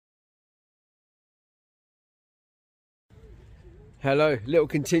Hello, little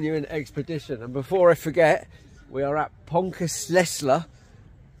continuing expedition, and before I forget, we are at Pontcysyllte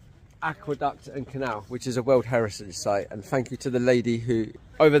Aquaduct and Canal, which is a World Heritage Site, and thank you to the lady who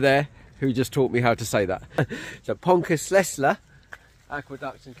over there who just taught me how to say that. So Pontcysyltte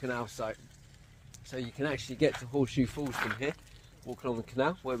Aquaduct and Canal Site. So you can actually get to Horseshoe Falls from here, walk along the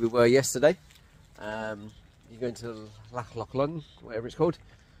canal where we were yesterday. You go into Lachlan, whatever it's called.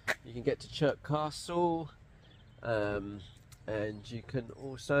 You can get to Chirk Castle. And you can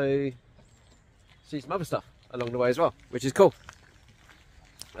also see some other stuff along the way as well, which is cool.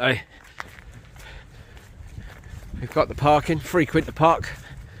 We've got the parking, frequent the park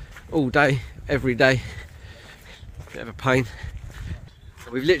all day, every day. Bit of a pain.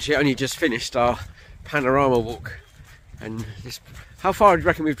 We've literally only just finished our panorama walk, and this, how far do you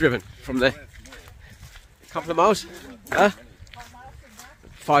reckon we've driven from there? A couple of miles?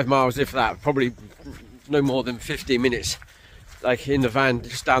 5 miles, if that. Probably no more than 15 minutes, like in the van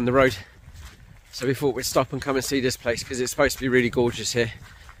just down the road. So we thought we'd stop and come and see this place because it's supposed to be really gorgeous here,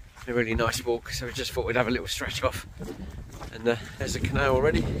 a really nice walk. So we just thought we'd have a little stretch off, and there's a canal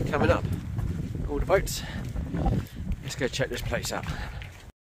already coming up, all the boats. Let's go check this place out.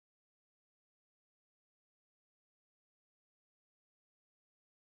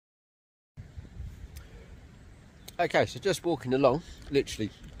 Okay, so just walking along,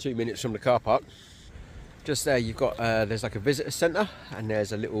 literally 2 minutes from the car park. Just there you've got, there's like a visitor centre, and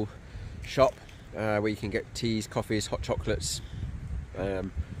there's a little shop where you can get teas, coffees, hot chocolates,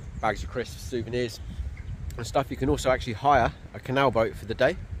 bags of crisps, souvenirs and stuff. You can also actually hire a canal boat for the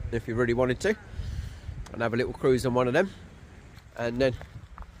day if you really wanted to, and have a little cruise on one of them. And then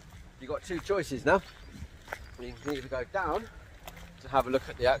you've got two choices now. You can either go down to have a look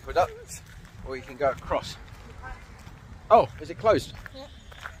at the aqueduct, or you can go across. Oh, is it closed? Yeah.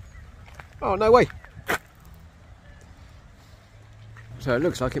 Oh, no way. So it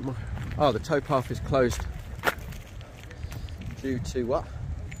looks like it might... Oh, the towpath is closed. Due to what?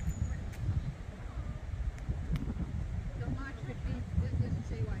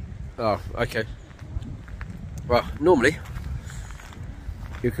 Oh, okay. Well, normally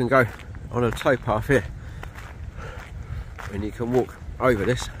you can go on a towpath here, and you can walk over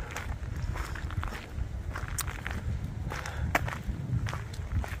this.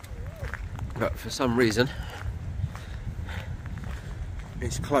 But for some reason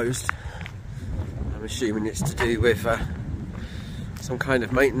it's closed. I'm assuming it's to do with some kind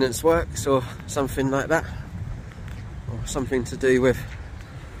of maintenance works or something like that, or something to do with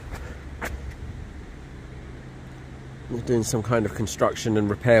doing some kind of construction and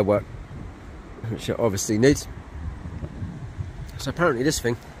repair work, which it obviously needs. So apparently this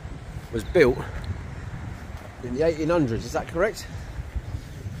thing was built in the 1800s, is that correct?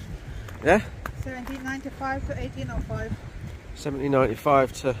 Yeah? 1795 to 1805.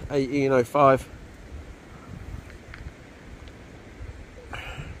 1795 to 1805.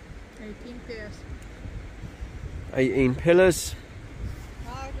 18 pillars. 18 pillars.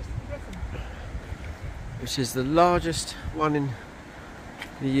 Largest in Britain. Which is the largest one in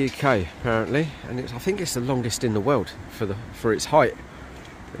the UK apparently, and I think it's the longest in the world for its height,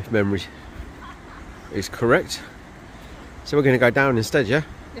 if memory is correct. So we're going to go down instead, yeah?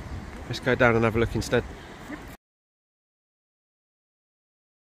 Yep. Let's go down and have a look instead.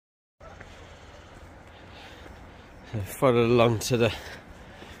 So follow along to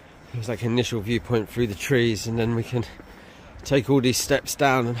there's like an initial viewpoint through the trees, and then we can take all these steps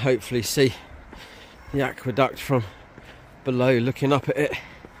down and hopefully see the aqueduct from below, looking up at it,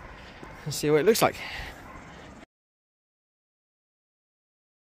 and see what it looks like.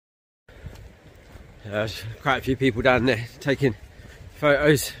 There's quite a few people down there taking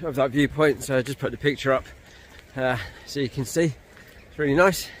photos of that viewpoint, so I just put the picture up so you can see. It's really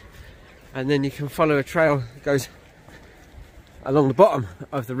nice. And then you can follow a trail that goes along the bottom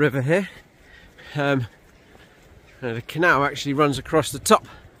of the river here. The canal actually runs across the top,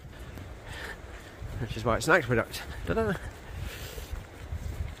 which is why it's an aqueduct.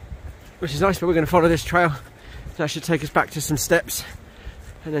 Which is nice, but we're going to follow this trail. That should take us back to some steps,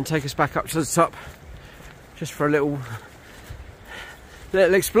 and then take us back up to the top, just for a little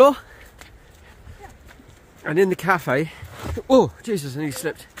explore. And in the cafe, oh Jesus, and he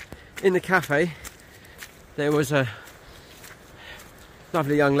slipped. In the cafe, there was a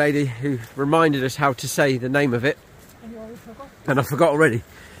lovely young lady who reminded us how to say the name of it, and I forgot already.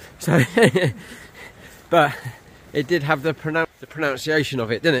 So, but it did have the pronunciation of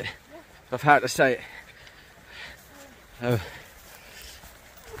it, didn't it? Of how to say it,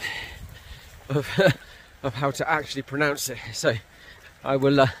 of how to actually pronounce it. So I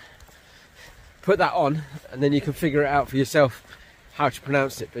will put that on, and then you can figure it out for yourself how to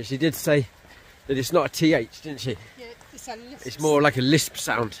pronounce it, but she did say that it's not a TH, didn't she? Yeah, it's a lisp. It's more like a lisp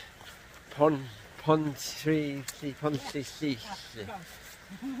sound. Pontcysyllte.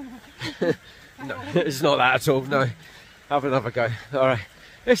 No, it's not that at all, no. Have another go. Alright.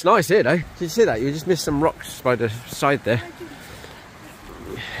 It's nice here though. Did you see that? You just missed some rocks by the side there.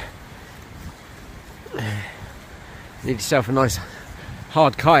 Need yourself a nice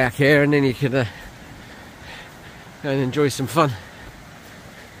hard kayak here and then you can go and enjoy some fun.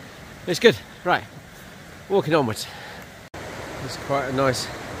 It's good. Right. Walking onwards. It's quite a nice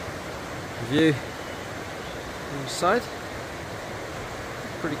view on the side.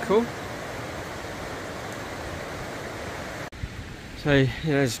 Pretty cool. So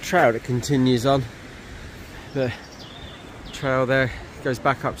there's a trail that continues on. The trail there goes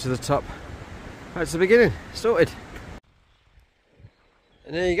back up to the top. That's the beginning. Sorted.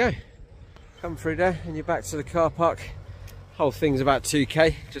 And there you go. Come through there and you're back to the car park. Whole thing's about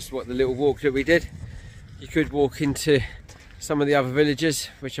 2k, just what the little walk that we did. You could walk into some of the other villages,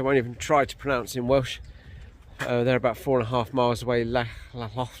 which I won't even try to pronounce in Welsh. They're about 4.5 miles away,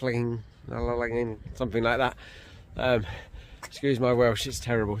 something like that. Excuse my Welsh, it's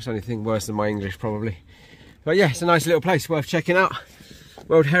terrible. It's anything worse than my English probably. But yeah, it's a nice little place, worth checking out.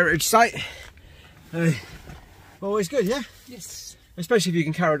 World Heritage Site. Always good, yeah? Yes. Especially if you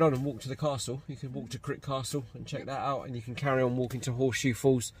can carry it on and walk to the castle. You can walk to Crick Castle and check that out, and you can carry on walking to Horseshoe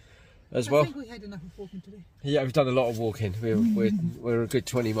Falls as well. I think we had enough of walking today. Yeah, we've done a lot of walking. We're a good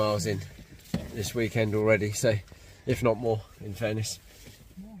 20 miles in this weekend already, so if not more, in fairness.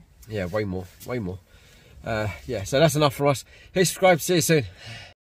 More. Yeah, way more, way more. Yeah, so that's enough from us. Hit subscribe, see you soon.